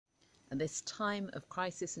At this time of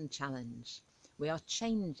crisis and challenge, we are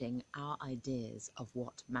changing our ideas of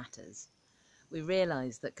what matters. We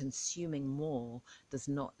realise that consuming more does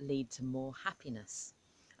not lead to more happiness.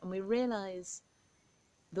 And we realise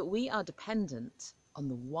that we are dependent on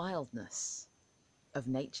the wildness of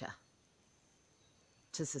nature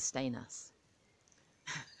to sustain us.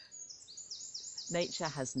 Nature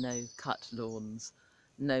has no cut lawns,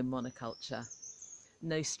 no monoculture,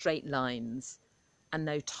 no straight lines, and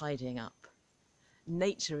no tidying up.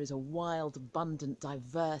 Nature is a wild, abundant,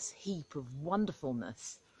 diverse heap of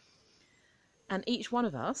wonderfulness. And each one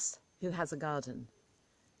of us who has a garden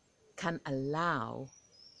can allow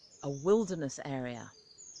a wilderness area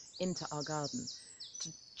into our garden to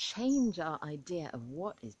change our idea of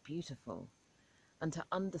what is beautiful and to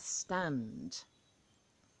understand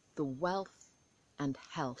the wealth and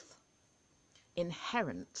health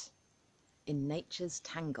inherent in nature's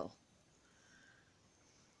tangle.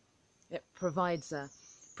 It protects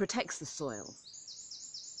the soil.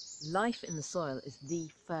 Life in the soil is the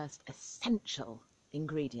first essential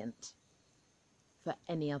ingredient for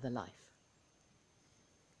any other life.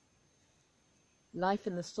 Life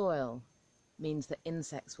in the soil means that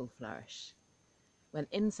insects will flourish. When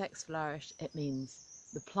insects flourish, it means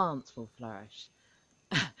the plants will flourish.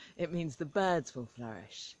 It means the birds will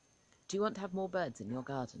flourish. Do you want to have more birds in your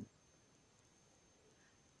garden?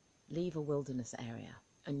 Leave a wilderness area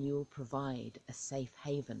and you'll provide a safe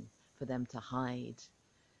haven for them to hide,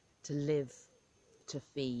 to live, to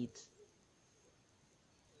feed.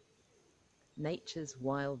 Nature's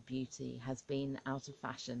wild beauty has been out of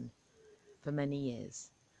fashion for many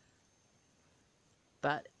years,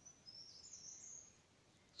 but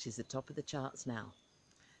she's at the top of the charts now.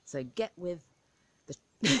 So get with the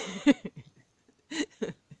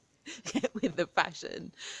get with the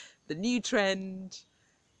fashion, the new trend,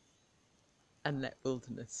 and let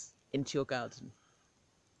wilderness into your garden.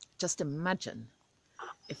 Just imagine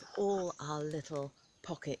if all our little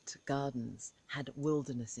pocket gardens had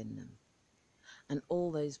wilderness in them, and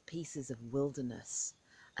all those pieces of wilderness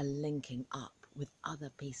are linking up with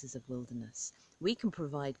other pieces of wilderness. We can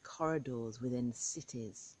provide corridors within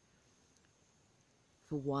cities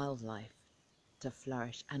for wildlife to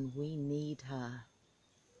flourish, and we need her.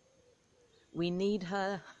 We need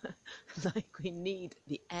her like we need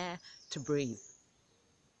the air to breathe.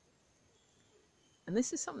 And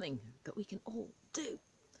this is something that we can all do.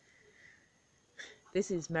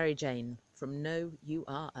 This is Maryjane from Know You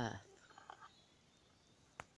Are Earth.